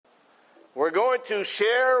We're going to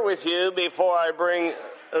share with you, before I bring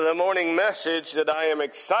the morning message that I am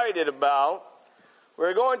excited about,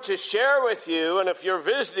 we're going to share with you, and if you're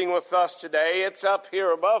visiting with us today, it's up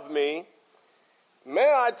here above me. May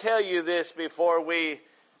I tell you this before we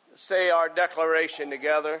say our declaration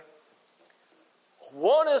together?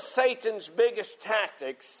 One of Satan's biggest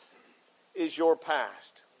tactics is your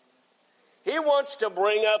past. He wants to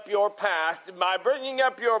bring up your past, and by bringing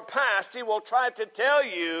up your past, he will try to tell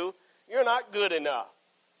you you're not good enough.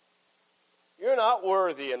 You're not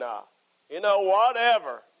worthy enough.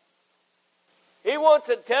 Whatever. He wants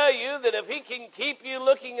to tell you that if he can keep you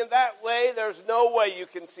looking in that way, there's no way you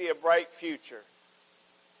can see a bright future.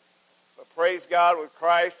 But praise God, with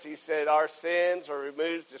Christ, he said our sins are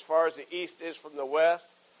removed as far as the east is from the west.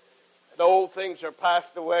 And old things are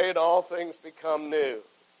passed away and all things become new.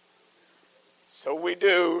 So we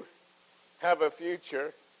do have a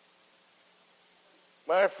future.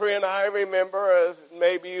 My friend, I remember, as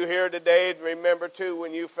maybe you here today remember too,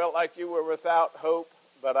 when you felt like you were without hope,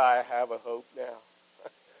 but I have a hope now.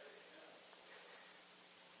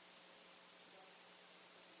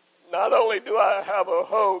 Not only do I have a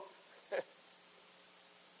hope,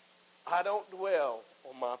 I don't dwell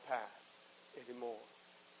on my past anymore.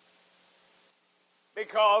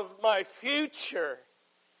 Because my future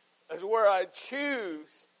is where I choose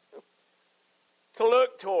to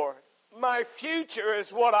look toward. My future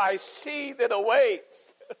is what I see that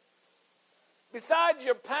awaits. Besides,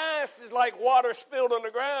 your past is like water spilled on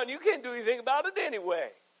the ground. You can't do anything about it anyway.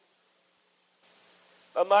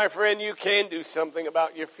 But my friend, you can do something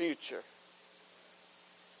about your future.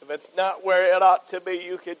 If it's not where it ought to be,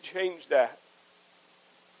 you can change that.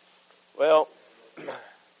 Well,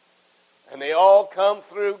 and they all come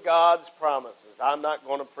through God's promises. I'm not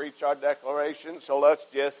going to preach our declaration, so let's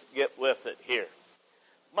just get with it here.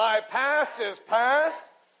 My past is past.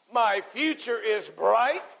 My future is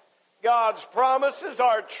bright. God's promises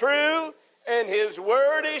are true, and His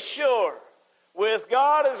word is sure. With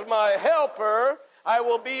God as my helper, I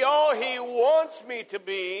will be all He wants me to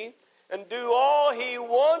be, and do all He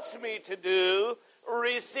wants me to do,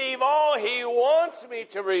 receive all He wants me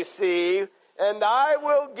to receive, and I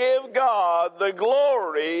will give God the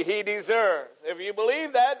glory He deserves. If you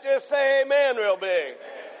believe that, just say amen real big. Amen.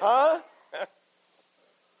 Huh?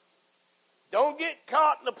 Don't get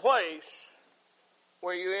caught in a place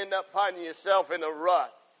where you end up finding yourself in a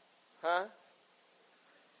rut. Huh?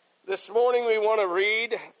 This morning we want to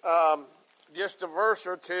read just a verse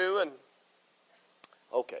or two.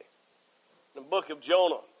 The book of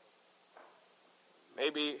Jonah.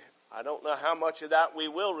 Maybe, I don't know how much of that we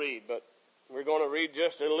will read, but we're going to read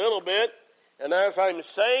just a little bit. And as I'm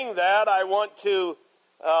saying that, I want to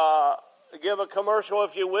give a commercial,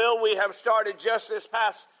 if you will. We have started just this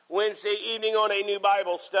past Wednesday evening on a new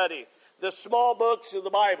Bible study. The small books of the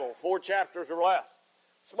Bible, 4 chapters or less.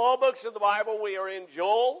 Small books of the Bible, we are in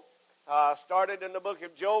Joel. Started in the book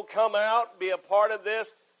of Joel. Come out, be a part of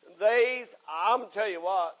this. I'm going to tell you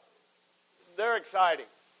what, they're exciting.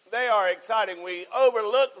 They are exciting. We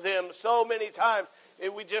overlook them so many times.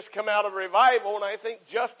 We just come out of revival, and I think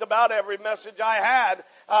just about every message I had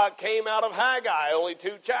came out of Haggai, only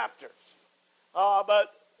 2 chapters.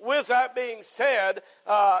 But with that being said,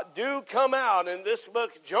 do come out in this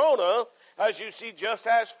book, Jonah, as you see, just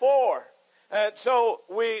has 4. And so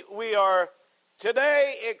we are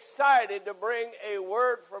today excited to bring a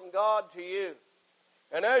word from God to you.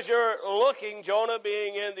 And as you're looking, Jonah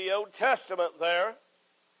being in the Old Testament there,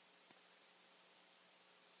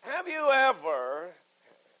 have you ever,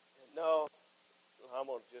 no, I'm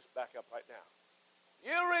going to just back up right now.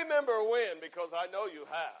 You remember when, because I know you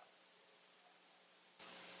have.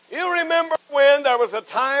 You remember when there was a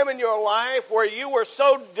time in your life where you were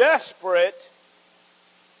so desperate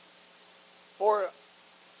for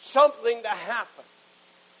something to happen.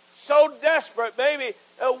 So desperate, maybe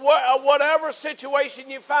whatever situation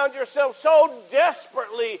you found yourself so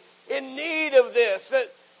desperately in need of this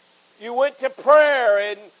that you went to prayer,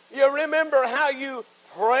 and you remember how you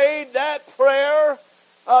prayed that prayer?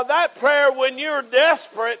 That prayer when you're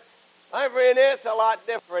desperate, my friend, it's a lot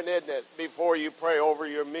different, isn't it, before you pray over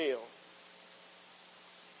your meal?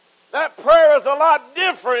 That prayer is a lot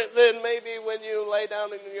different than maybe when you lay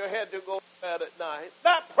down in your head to go to bed at night.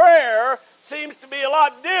 That prayer seems to be a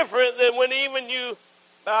lot different than when even you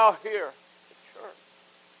bow here at church.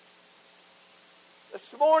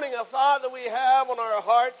 This morning, a thought that we have on our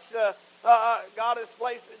hearts, God has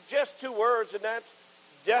placed just 2 words, and that's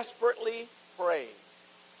desperately praying.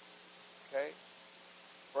 Okay?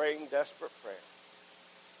 Praying desperate prayer.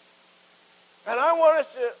 And I want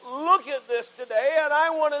us to look at this today, and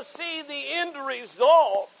I want to see the end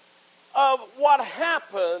result of what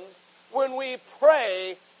happens when we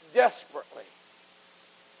pray desperately.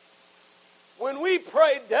 When we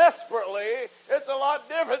pray desperately, it's a lot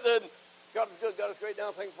different than, God is good, God is great,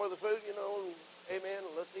 now thank you for the food, and amen,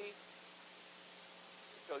 and let's eat.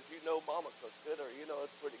 Because Mama cooks it, or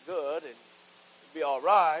it's pretty good, and it'll be all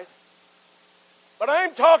right. But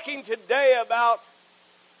I'm talking today about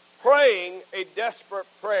praying a desperate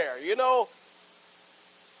prayer.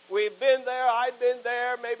 We've been there, I've been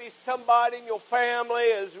there, maybe somebody in your family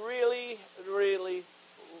is really, really,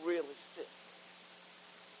 really sick.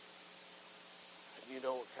 And you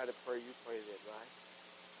know what kind of prayer you pray then, right?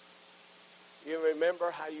 You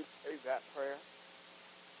remember how you prayed that prayer?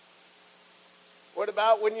 What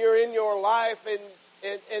about when you're in your life and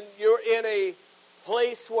you're in a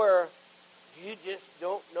place where you just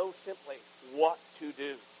don't know simply what to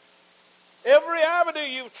do? Every avenue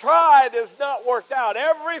you've tried has not worked out.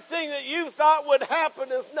 Everything that you thought would happen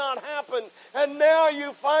has not happened. And now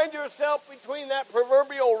you find yourself between that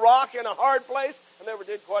proverbial rock and a hard place. I never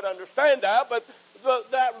did quite understand that, but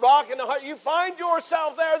that rock and a hard, you find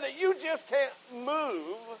yourself there that you just can't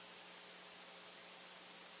move.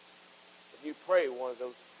 And you pray one of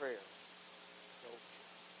those prayers, don't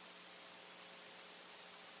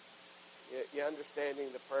you? You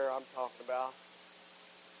understanding the prayer I'm talking about?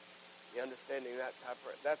 You understanding that type of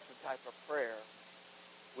prayer? That's the type of prayer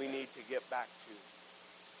we need to get back to.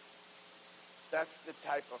 That's the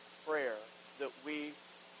type of prayer that we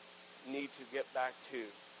need to get back to.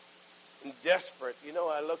 And desperate,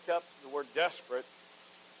 I looked up the word desperate,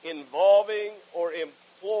 involving or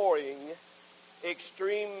employing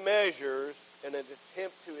extreme measures in an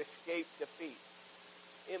attempt to escape defeat.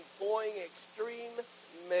 Employing extreme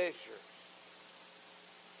measures.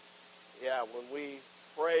 Yeah, when we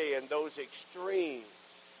pray in those extremes.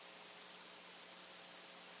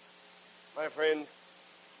 My friend,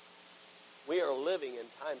 we are living in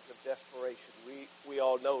times of desperation. We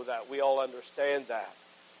all know that. We all understand that.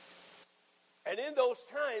 And in those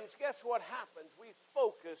times, guess what happens? We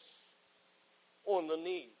focus on the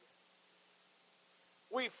need.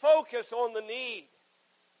 We focus on the need.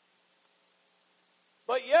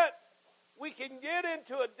 But yet, we can get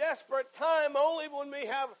into a desperate time only when we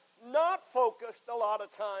have not focused a lot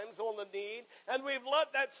of times on the need, and we've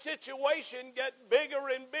let that situation get bigger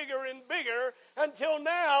and bigger and bigger until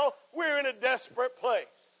now we're in a desperate place.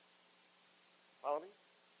 Follow me?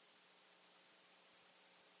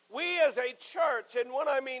 We as a church, and when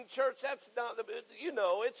I mean church, that's not,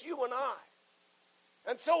 it's you and I.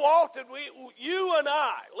 And so often you and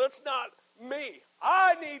I,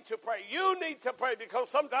 I need to pray, you need to pray, because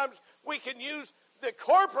sometimes we can use the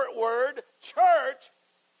corporate word, church,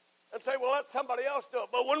 and say, well, let somebody else do it.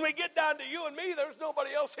 But when we get down to you and me, there's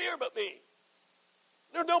nobody else here but me.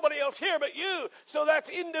 There's nobody else here but you. So that's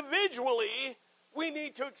individually, we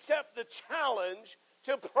need to accept the challenge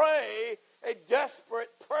to pray a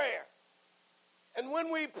desperate prayer. And when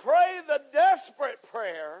we pray the desperate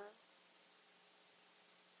prayer,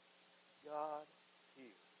 God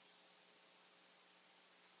hears.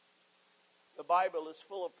 The Bible is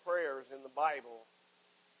full of prayers in the Bible,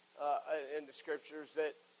 in the Scriptures,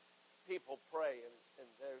 that people pray, and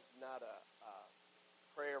there's not a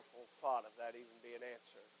prayerful thought of that even being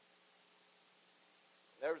answered.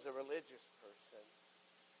 There was a religious person.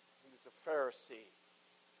 He was a Pharisee.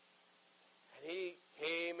 And he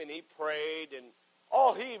came and he prayed, and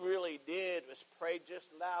all he really did was pray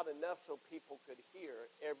just loud enough so people could hear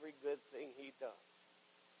every good thing he done.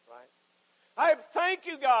 Right? I thank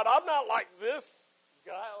you, God. I'm not like this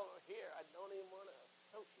guy over here. I don't even want to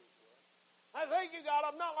associate with. I thank you, God,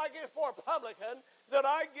 I'm not like this poor publican that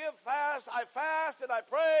I fast and I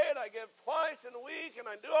pray and I give twice in a week and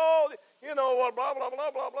I do all, blah, blah,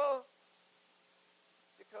 blah, blah, blah.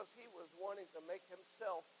 Because he was wanting to make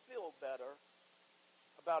himself feel better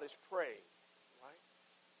about his praying, right?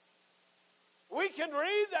 We can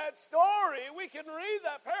read that story, we can read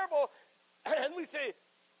that parable, and we say,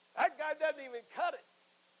 that guy doesn't even cut it.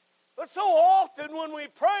 But so often when we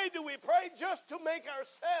pray, do we pray just to make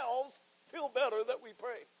ourselves feel better that we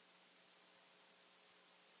pray?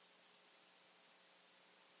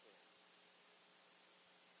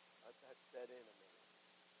 Let that set in a minute.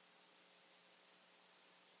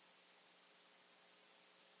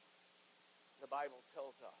 The Bible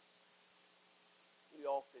tells us, we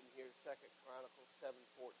often hear 2 Chronicles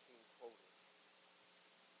 7:14 quoted.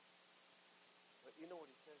 But you know what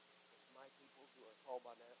he says? He says, my people who are called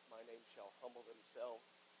by my name shall humble themselves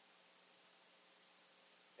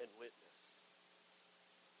and witness.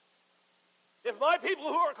 If my people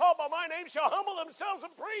who are called by my name shall humble themselves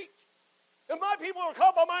and preach, If my people who are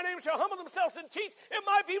called by my name shall humble themselves and teach. If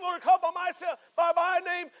my people who are called by my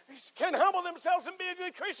name can humble themselves and be a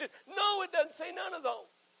good Christian. No, it doesn't say none of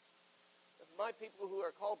those. If my people who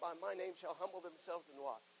are called by my name shall humble themselves and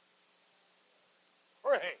what?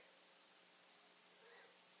 Pray.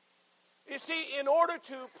 You see, in order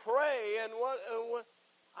to pray, and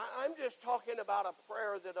I'm just talking about a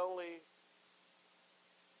prayer that only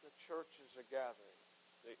the churches are gathering,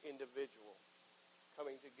 the individual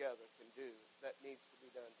coming together can do. That needs to be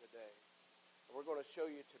done today. And we're going to show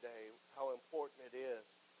you today how important it is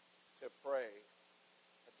to pray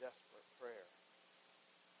a desperate prayer.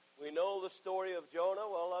 We know the story of Jonah.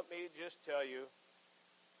 Well, let me just tell you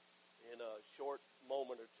in a short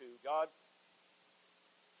moment or two. God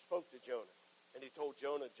spoke to Jonah, and he told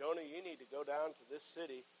Jonah, Jonah, you need to go down to this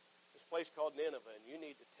city, this place called Nineveh, and you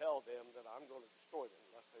need to tell them that I'm going to destroy them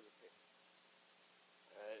unless they repent.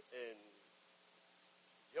 And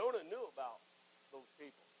Jonah knew about those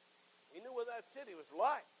people. He knew what that city was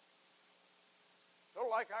like. Sort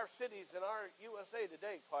of like our cities in our USA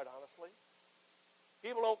today, quite honestly.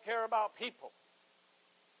 People don't care about people.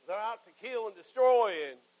 They're out to kill and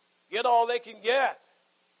destroy and get all they can get.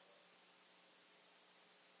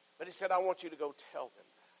 But he said, I want you to go tell them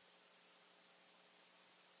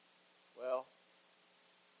that. Well,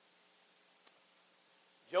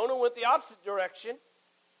 Jonah went the opposite direction,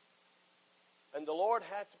 and the Lord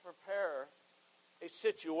had to prepare a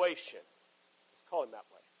situation. Let's call him that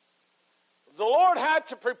way. The Lord had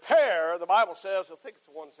to prepare, the Bible says, I think it's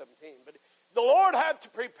 1:17, but the Lord had to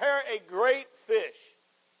prepare a great fish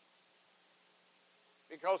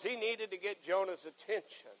because he needed to get Jonah's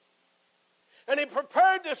attention. And he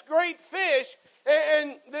prepared this great fish,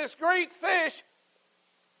 and this great fish,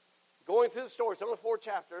 going through the story, it's only 4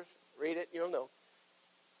 chapters, read it, you'll know,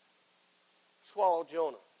 swallowed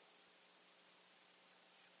Jonah.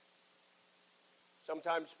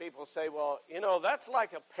 Sometimes people say, well, that's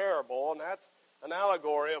like a parable, and that's an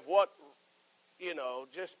allegory of what,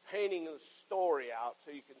 just painting the story out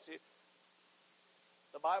so you can see.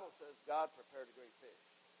 The Bible says God prepared a great fish.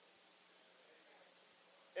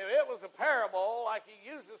 If it was a parable, like he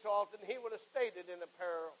uses so often, he would have stated in a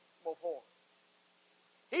parable form.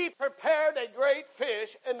 He prepared a great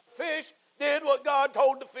fish, and the fish did what God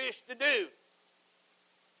told the fish to do.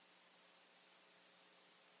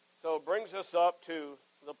 So it brings us up to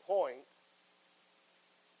the point.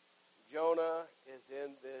 Jonah is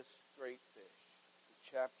in this great fish. In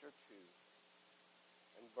chapter 2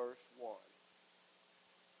 and verse 1.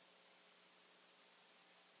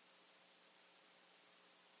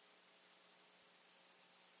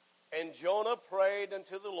 And Jonah prayed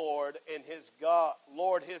unto the Lord, and his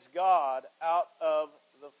God out of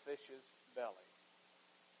the fish's belly.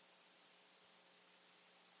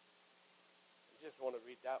 I just want to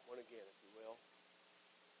read that one again, if you will.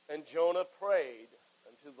 And Jonah prayed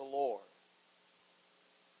unto the Lord,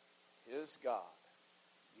 his God.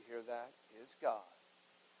 You hear that? His God.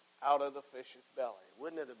 Out of the fish's belly.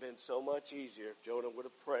 Wouldn't it have been so much easier if Jonah would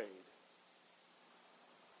have prayed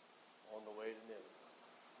on the way to Nineveh?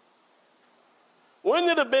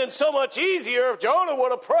 Wouldn't it have been so much easier if Jonah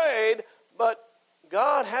would have prayed? But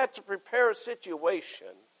God had to prepare a situation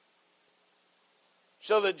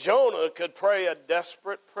so that Jonah could pray a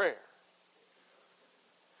desperate prayer.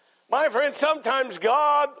 My friend, sometimes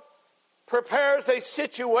God prepares a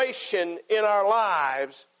situation in our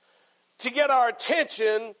lives to get our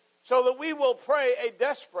attention so that we will pray a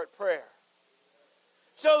desperate prayer.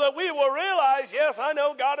 So that we will realize, yes, I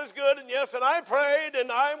know God is good, and yes, and I prayed,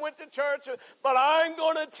 and I went to church, but I'm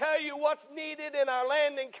going to tell you what's needed in our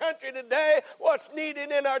land and country today, what's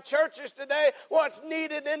needed in our churches today, what's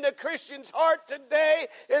needed in the Christian's heart today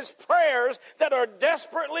is prayers that are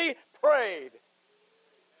desperately prayed.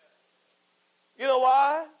 You know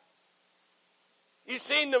why? You've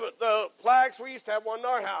seen the plaques. We used to have one in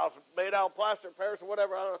our house, made out of plaster of Paris or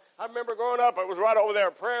whatever. I remember growing up, it was right over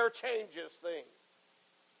there, prayer changes things.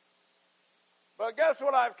 But guess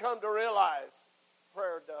what I've come to realize?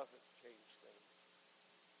 Prayer doesn't change things.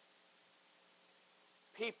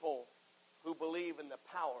 People who believe in the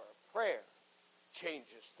power of prayer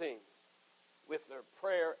changes things with their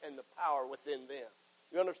prayer and the power within them.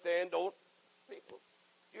 You understand? Don't people.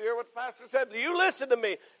 You hear what the pastor said? Do you listen to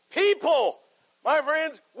me? People, my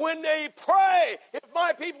friends, when they pray, if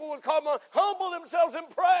my people would humble themselves and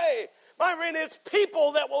pray, my friend, it's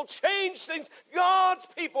people that will change things. God's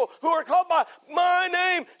people who are called by my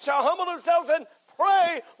name shall humble themselves and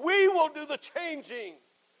pray. We will do the changing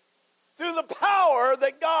through the power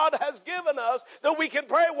that God has given us that we can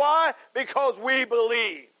pray. Why? Because we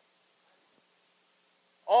believe.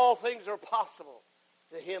 All things are possible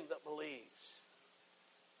to him that believes.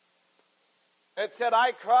 It said,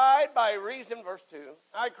 I cried by reason, verse 2,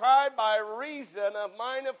 I cried by reason of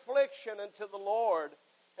mine affliction unto the Lord,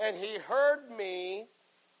 and he heard me.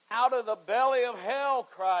 Out of the belly of hell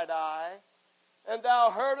cried I, and thou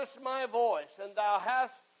heardest my voice, and thou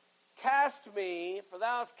hast cast me, for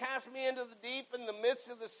thou hast cast me into the deep in the midst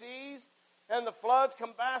of the seas, and the floods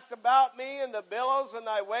compassed about me, and the billows and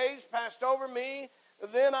thy waves passed over me.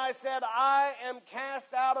 Then I said, I am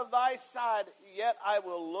cast out of thy sight, yet I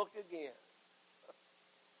will look again.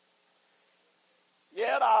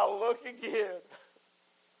 Yet I'll look again.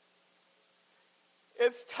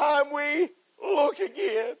 It's time we look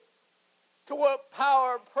again to what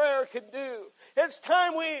power of prayer can do. It's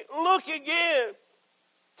time we look again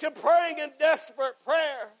to praying in desperate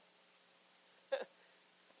prayer.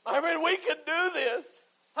 I mean, we can do this.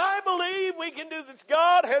 I believe we can do this.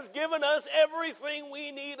 God has given us everything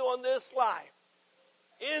we need on this life,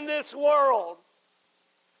 in this world,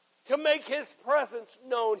 to make his presence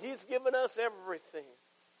known. He's given us everything.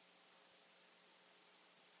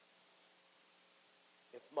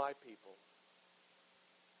 If my people,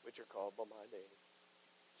 which are called by my name,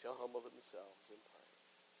 shall humble themselves and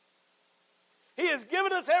pray. He has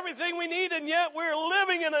given us everything we need, and yet we're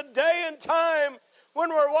living in a day and time when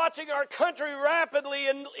we're watching our country rapidly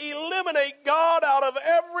eliminate God out of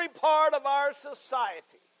every part of our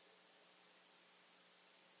society.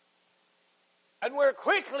 And we're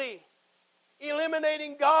quickly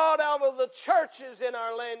eliminating God out of the churches in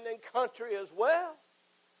our land and country as well.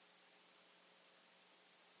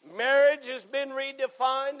 Marriage has been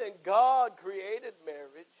redefined, and God created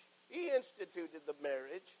marriage. He instituted the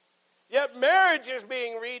marriage. Yet marriage is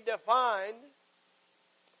being redefined.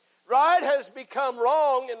 Right has become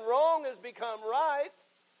wrong, and wrong has become right.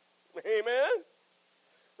 Amen?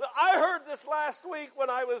 I heard this last week when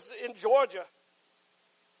I was in Georgia.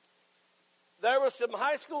 There were some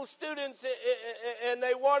high school students, and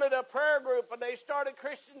they wanted a prayer group, and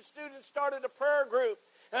Christian students started a prayer group,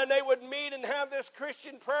 and they would meet and have this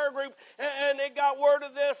Christian prayer group, and they got word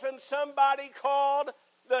of this, and somebody called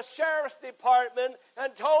the sheriff's department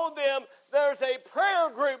and told them there's a prayer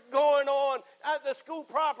group going on at the school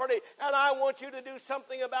property, and I want you to do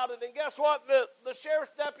something about it. And guess what? The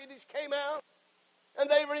sheriff's deputies came out, and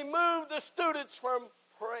they removed the students from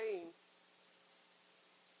praying.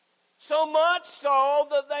 So much so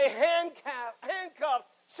that they handcuffed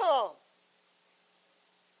some.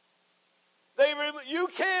 You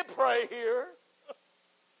can't pray here.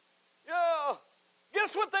 Yeah.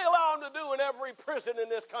 Guess what they allow them to do in every prison in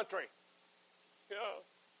this country? Yeah.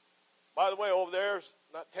 By the way, over there's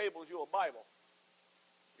not tables, you a Bible.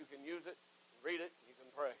 You can use it, read it, you can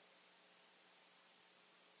pray.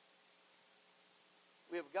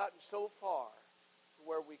 We have gotten so far to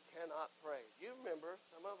where we cannot pray. You remember,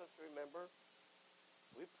 some of us remember,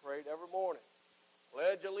 we prayed every morning.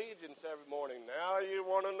 Pledge allegiance every morning. Now you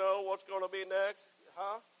want to know what's going to be next?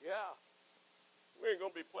 Huh? Yeah. We ain't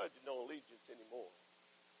going to be pledging no allegiance anymore.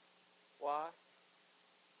 Why?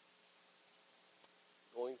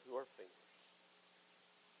 Going through our fingers.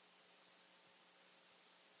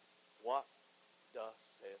 What doth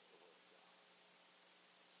saith the Word of God?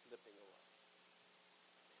 Slipping away.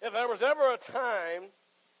 If there was ever a time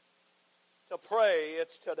to pray,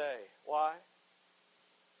 it's today. Why?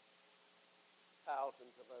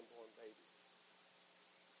 Thousands of unborn babies.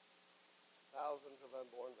 Thousands of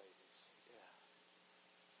unborn babies. Yeah.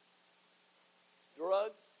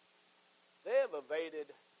 Drugs, they have evaded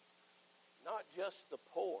not just the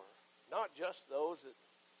poor, not just those that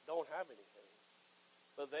don't have anything,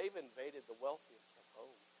 but they've invaded the wealthiest of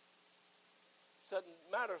homes. So it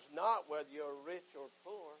matters not whether you're rich or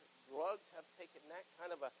poor. Drugs have taken that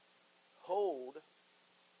kind of a hold,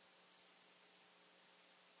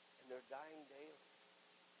 and they're dying daily.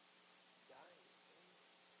 Dying daily.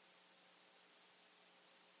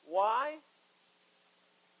 Why?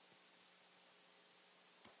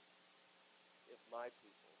 If my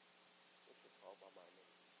people, which are called by my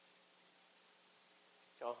name,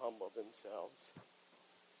 shall humble themselves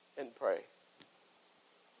and pray.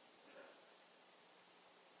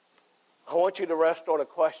 I want you to rest on a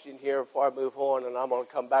question here before I move on, and I'm going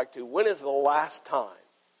to come back to, when is the last time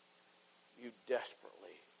you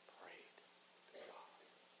desperately prayed to God?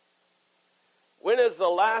 When is the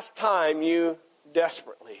last time you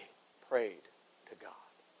desperately prayed to God?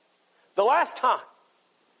 The last time.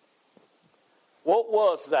 What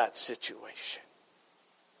was that situation?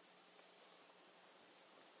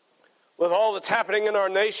 With all that's happening in our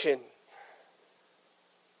nation,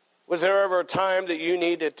 was there ever a time that you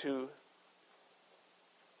needed to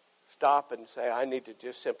stop and say, I need to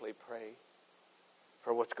just simply pray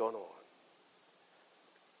for what's going on.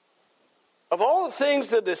 Of all the things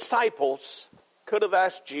the disciples could have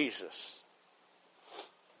asked Jesus,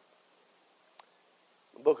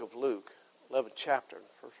 the book of Luke, 11th chapter,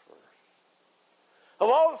 first verse. Of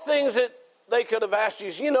all the things that they could have asked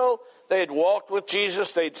Jesus, they had walked with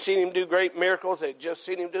Jesus, they'd seen him do great miracles, they'd just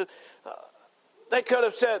seen him do. They could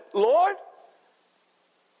have said, Lord,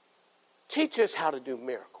 teach us how to do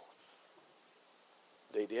miracles.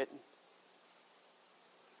 They didn't.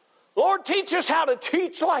 Lord, teach us how to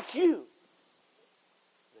teach like you.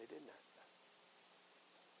 They didn't ask that.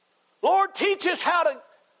 Lord, teach us how to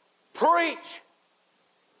preach.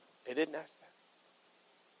 They didn't ask that.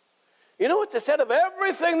 You know what they said of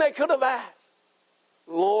everything they could have asked?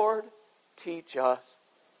 Lord, teach us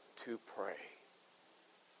to pray.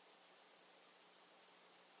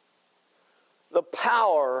 The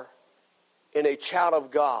power in a child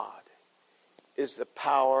of God is the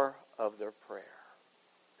power of their prayer.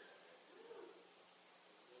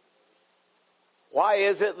 Why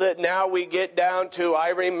is it that now we get down to I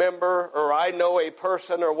remember or I know a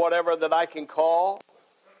person or whatever that I can call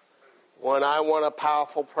when I want a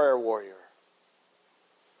powerful prayer warrior?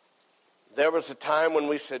 There was a time when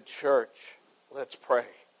we said, church, let's pray.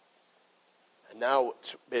 And now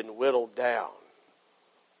it's been whittled down.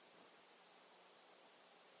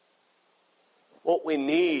 What we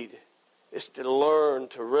need is to learn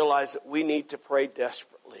to realize that we need to pray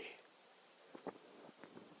desperately.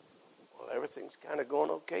 Well, everything's kind of going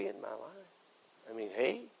okay in my life. I mean,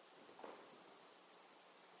 hey,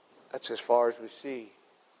 that's as far as we see.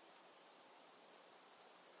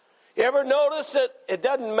 You ever notice that it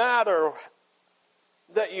doesn't matter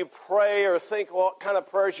that you pray or think what kind of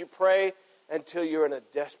prayers you pray until you're in a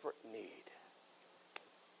desperate need?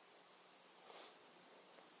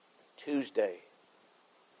 Tuesday,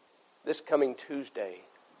 this coming Tuesday,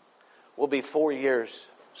 will be 4 years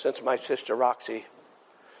since my sister Roxy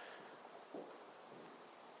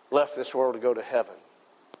left this world to go to heaven.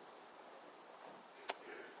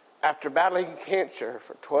 After battling cancer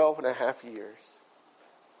for 12 and a half years,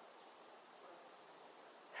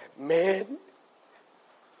 man,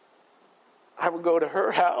 I would go to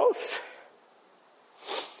her house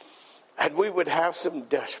and we would have some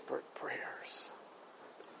desperate prayers.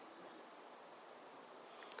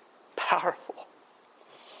 Powerful.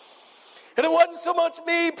 And it wasn't so much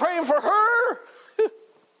me praying for her.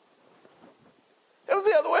 It was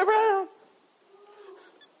the other way around.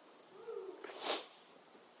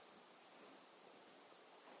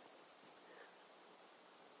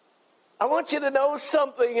 I want you to know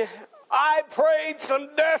something. I prayed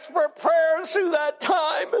some desperate prayers through that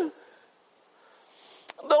time.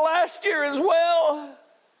 The last year as well.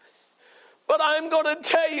 But I'm going to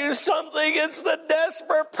tell you something. It's the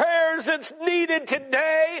desperate prayers that's needed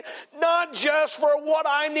today. Not just for what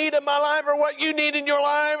I need in my life or what you need in your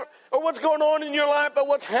life or what's going on in your life, but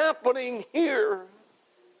what's happening here.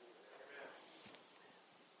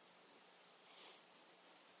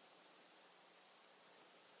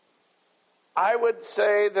 I would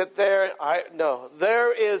say that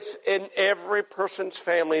there is in every person's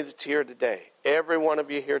family that's here today, every one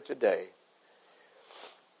of you here today,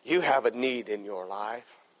 you have a need in your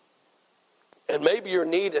life. And maybe your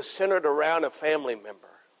need is centered around a family member,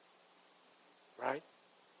 right?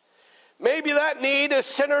 Maybe that need is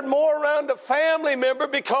centered more around a family member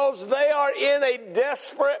because they are in a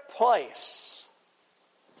desperate place.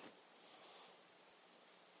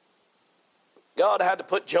 God had to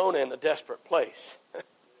put Jonah in a desperate place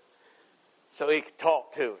so he could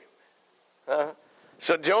talk to him.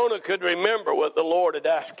 So Jonah could remember what the Lord had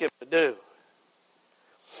asked him to do.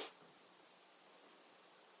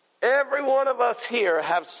 Every one of us here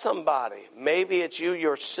have somebody. Maybe it's you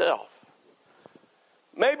yourself.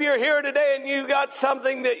 Maybe you're here today and you got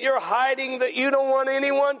something that you're hiding that you don't want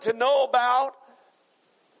anyone to know about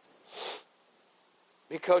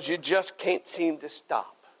because you just can't seem to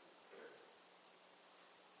stop.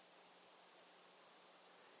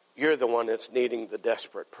 You're the one that's needing the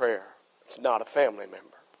desperate prayer. It's not a family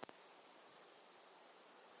member.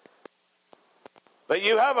 But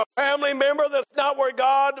you have a family member that's not where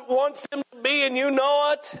God wants them to be and you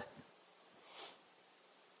know it.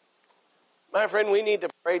 My friend, we need to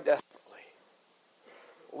pray desperately.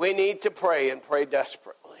 We need to pray and pray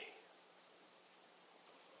desperately.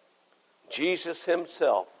 Jesus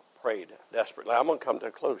himself prayed desperately. I'm going to come to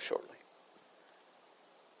a close shortly.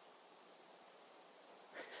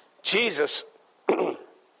 Jesus,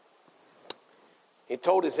 he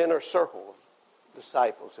told his inner circle of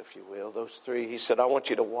disciples, if you will, those three, he said, I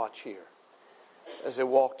want you to watch here as they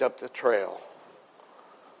walked up the trail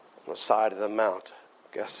on the side of the Mount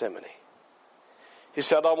Gethsemane. He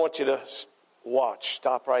said, I want you to watch.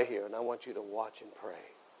 Stop right here, and I want you to watch and pray.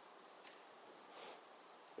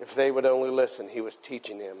 If they would only listen, he was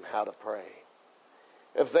teaching them how to pray.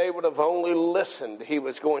 If they would have only listened, he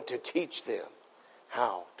was going to teach them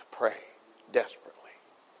how to pray desperately.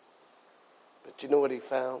 But you know what he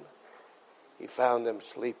found? He found them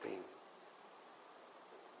sleeping.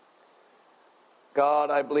 God,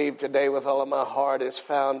 I believe today with all of my heart, has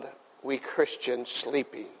found we Christians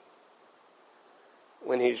sleeping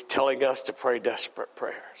when he's telling us to pray desperate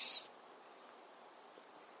prayers.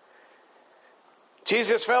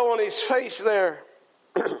 Jesus fell on his face there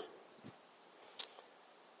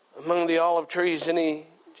among the olive trees, and he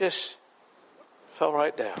just fell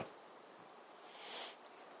right down.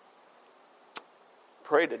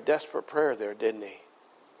 Prayed a desperate prayer there, didn't he?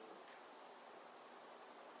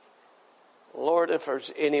 Lord, if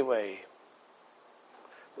there's any way,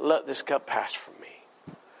 let this cup pass from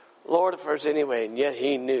me. Lord, if there's any way, and yet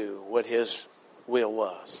he knew what his will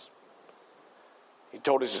was. He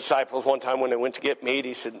told his disciples one time when they went to get meat,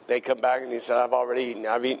 he said, they come back and he said, I've already eaten.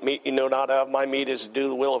 I've eaten meat, you know not of my meat is to do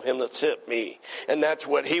the will of him that sent me. And that's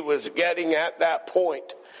what he was getting at that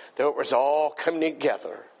point, that it was all coming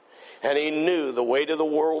together. And he knew the weight of the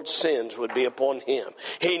world's sins would be upon him.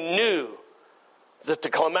 He knew that the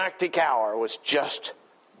climactic hour was just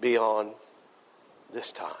beyond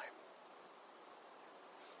this time.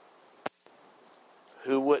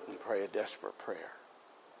 Who wouldn't pray a desperate prayer?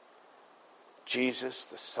 Jesus,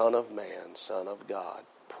 the Son of Man, Son of God,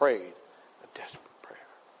 prayed a desperate prayer.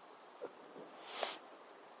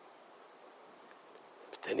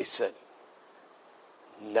 But then he said,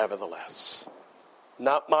 nevertheless,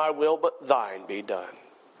 not my will but thine be done.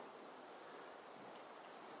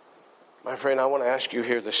 My friend, I want to ask you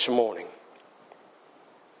here this morning,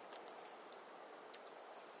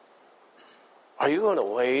 are you going to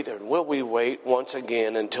wait, and will we wait once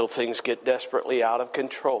again until things get desperately out of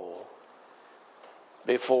control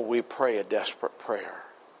before we pray a desperate prayer?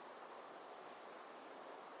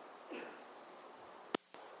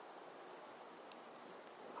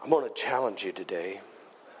 I'm going to challenge you today.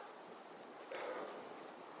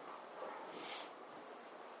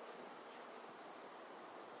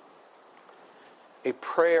 A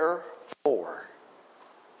prayer for.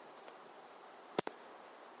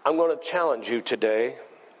 I'm going to challenge you today.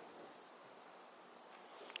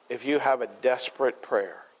 If you have a desperate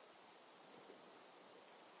prayer,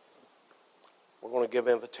 we're going to give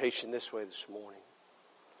invitation this way this morning.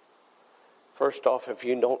 First off, if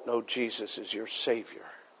you don't know Jesus as your Savior,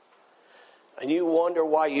 and you wonder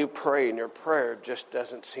why you pray and your prayer just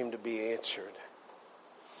doesn't seem to be answered,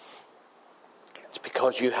 it's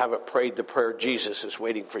because you haven't prayed the prayer Jesus is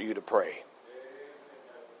waiting for you to pray.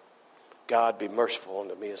 God, be merciful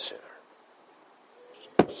unto me, a sinner.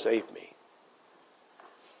 Save me.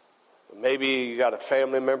 Maybe you got a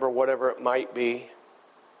family member, whatever it might be.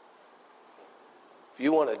 If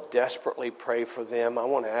you want to desperately pray for them, I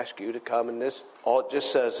want to ask you to come. And this, all it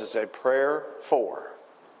just says is a prayer for.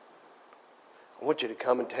 I want you to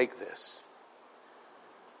come and take this.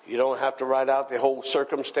 You don't have to write out the whole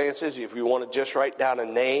circumstances. If you want to just write down a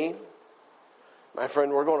name, my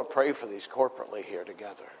friend, we're going to pray for these corporately here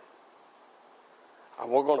together. And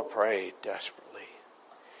we're going to pray desperately.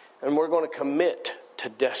 And we're going to commit to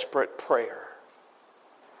desperate prayer.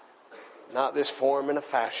 Not this form and a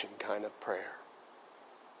fashion kind of prayer.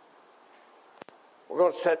 We're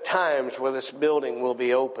going to set times where this building will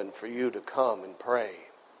be open for you to come and pray.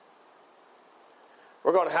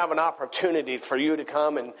 We're going to have an opportunity for you to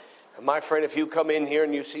come. And my friend, if you come in here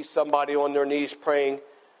and you see somebody on their knees praying,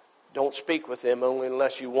 don't speak with them only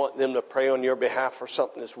unless you want them to pray on your behalf for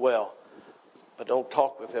something as well. But don't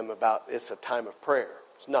talk with them about it's a time of prayer.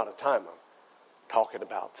 It's not a time of talking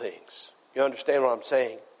about things. You understand what I'm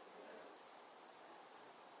saying?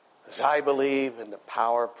 As I believe in the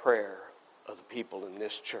power of prayer of the people in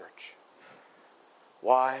this church.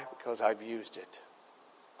 Why? Because I've used it.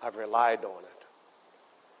 I've relied on it.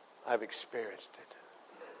 I've experienced it.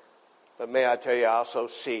 But may I tell you, I also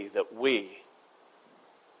see that we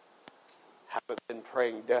haven't been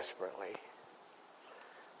praying desperately.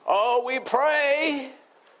 Oh, we pray.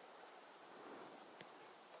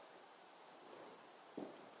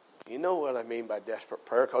 You know what I mean by desperate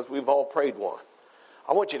prayer, because we've all prayed one.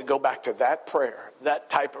 I want you to go back to that prayer, that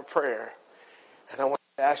type of prayer. And I want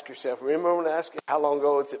you to ask yourself, remember when I asked you how long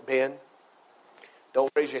ago has it been?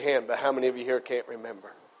 Don't raise your hand, but how many of you here can't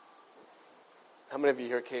remember? How many of you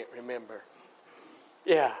here can't remember?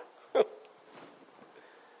 Yeah.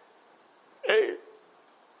 Hey,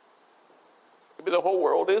 maybe the whole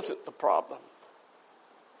world isn't the problem.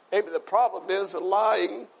 Maybe the problem is a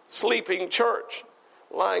lying, sleeping church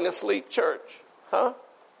lying asleep, church. Huh?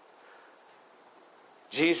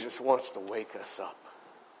 Jesus wants to wake us up.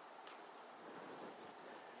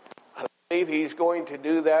 I believe he's going to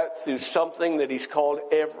do that through something that he's called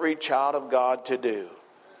every child of God to do.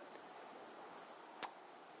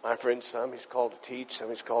 My friend, some he's called to teach, some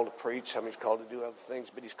he's called to preach, some he's called to do other things,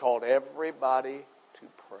 but he's called everybody to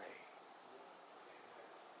pray.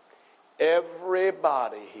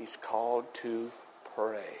 Everybody he's called to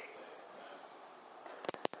pray.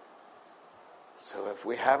 So if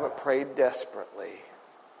we haven't prayed desperately,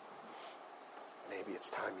 maybe it's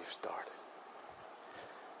time you started.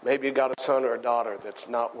 Maybe you got a son or a daughter that's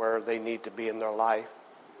not where they need to be in their life.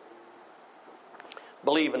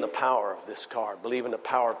 Believe in the power of this card. Believe in the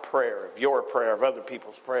power of prayer, of your prayer, of other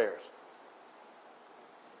people's prayers.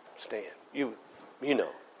 Stand. You know.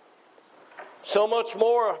 So much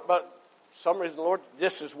more, but for some reason, Lord,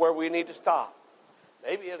 this is where we need to stop.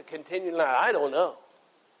 Maybe it'll continue now. I don't know.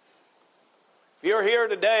 If you're here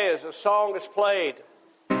today as a song is played,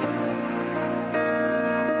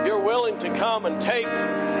 you're willing to come and take.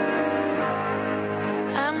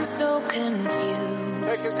 I'm so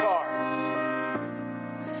confused. Take a card.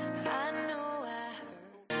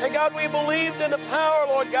 Hey, God, we believed in the power,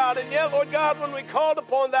 Lord God, and yet, Lord God, when we called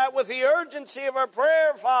upon that with the urgency of our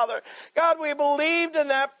prayer, Father, God, we believed in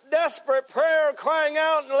that desperate prayer, crying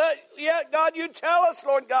out, and yet, God, you tell us,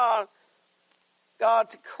 Lord God,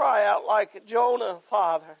 to cry out like Jonah,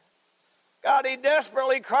 Father. God, he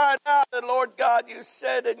desperately cried out, and Lord God, you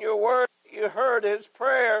said in your word, you heard his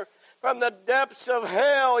prayer. From the depths of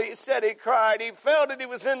hell, he said he cried. He felt that he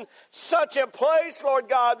was in such a place, Lord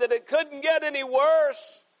God, that it couldn't get any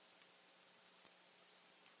worse.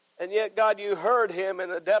 And yet, God, you heard him in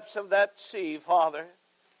the depths of that sea, Father.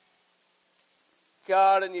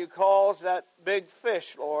 God, and you caused that big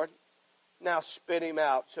fish, Lord, now spit him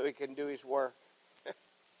out so he can do his work.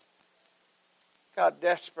 God,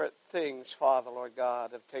 desperate things, Father, Lord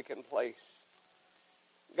God, have taken place.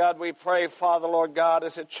 God, we pray, Father, Lord God,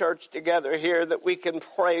 as a church together here that we can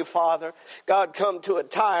pray, Father. God, come to a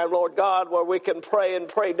time, Lord God, where we can pray and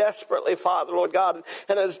pray desperately, Father, Lord God.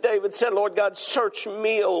 And as David said, Lord God, search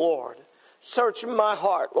me, O Lord. Search my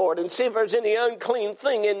heart, Lord, and see if there's any unclean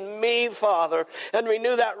thing in me, Father, and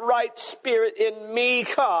renew that right spirit in me,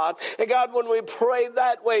 God. And God, when we pray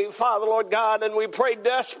that way, Father, Lord God, and we pray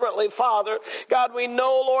desperately, Father, God, we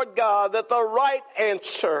know, Lord God, that the right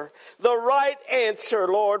answer,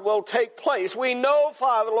 Lord, will take place. We know,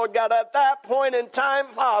 Father, Lord God, at that point in time,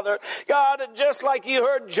 Father, God, just like you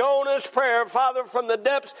heard Jonah's prayer, Father, from the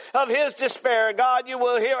depths of his despair, God, you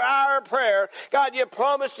will hear our prayer. God, you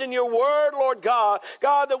promised in your word, Lord God,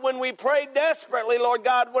 that when we pray desperately, Lord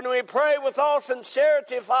God, when we pray with all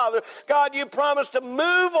sincerity, Father, God, you promised to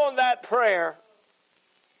move on that prayer.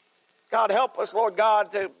 God, help us, Lord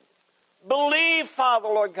God, to believe, Father,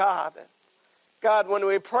 Lord God. God, when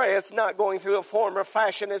we pray, it's not going through a form or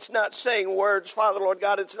fashion. It's not saying words, Father, Lord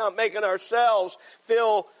God. It's not making ourselves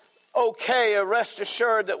feel okay or rest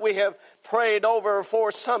assured that we have prayed over for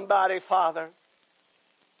somebody, Father.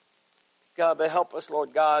 God, but help us,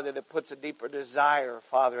 Lord God, that it puts a deeper desire,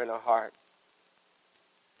 Father, in our heart.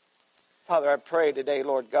 Father, I pray today,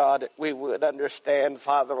 Lord God, that we would understand,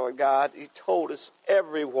 Father, Lord God, you told us,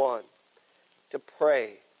 everyone, to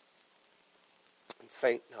pray and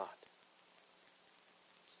faint not.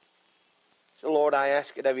 So, Lord, I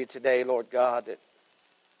ask it of you today, Lord God, that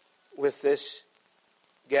with this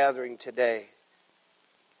gathering today,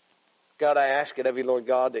 God, I ask it of you, Lord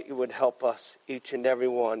God, that you would help us, each and every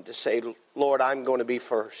one, to say, Lord, I'm going to be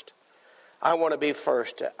first. I want to be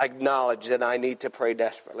first to acknowledge that I need to pray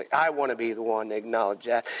desperately. I want to be the one to acknowledge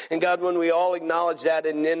that. And God, when we all acknowledge that,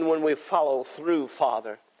 and then when we follow through,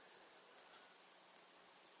 Father,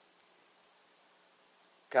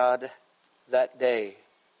 God, that day,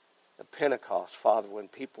 the Pentecost, Father, when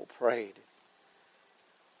people prayed,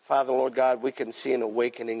 Father, Lord God, we can see an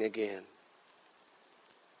awakening again.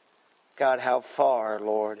 God, how far,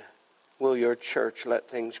 Lord, will your church let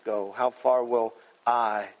things go? How far will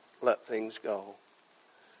I let things go?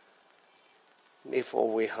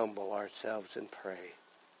 Before we humble ourselves and pray.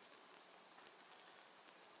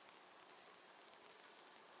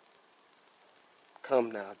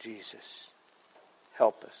 Come now, Jesus.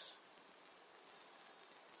 Help us.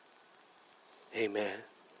 Amen.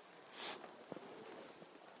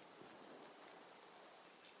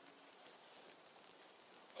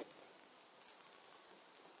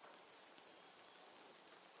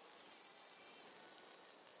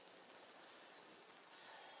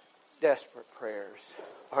 Desperate prayers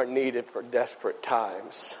are needed for desperate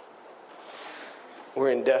times. We're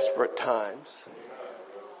in desperate times.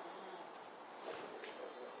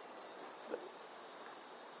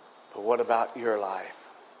 But what about your life?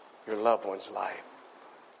 Your loved one's life?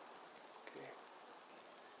 Okay.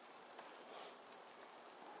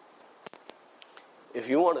 If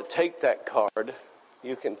you want to take that card,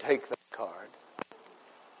 you can take that card.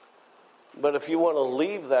 But if you want to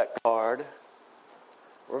leave that card,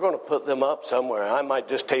 we're going to put them up somewhere. I might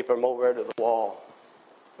just tape them over to the wall.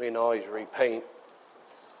 We can always repaint.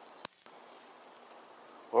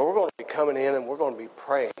 Well, we're going to be coming in and we're going to be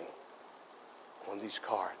praying on these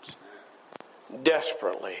cards.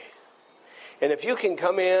 Desperately. And if you can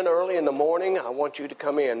come in early in the morning, I want you to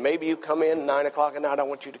come in. Maybe you come in 9 o'clock at night, I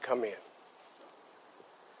want you to come in.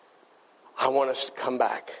 I want us to come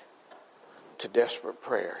back to desperate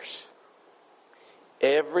prayers.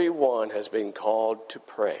 Everyone has been called to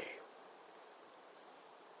pray.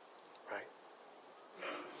 Right?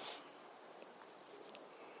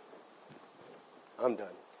 I'm done.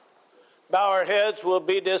 Bow our heads. We'll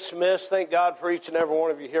be dismissed. Thank God for each and every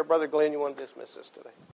one of you here. Brother Glenn, you want to dismiss us today?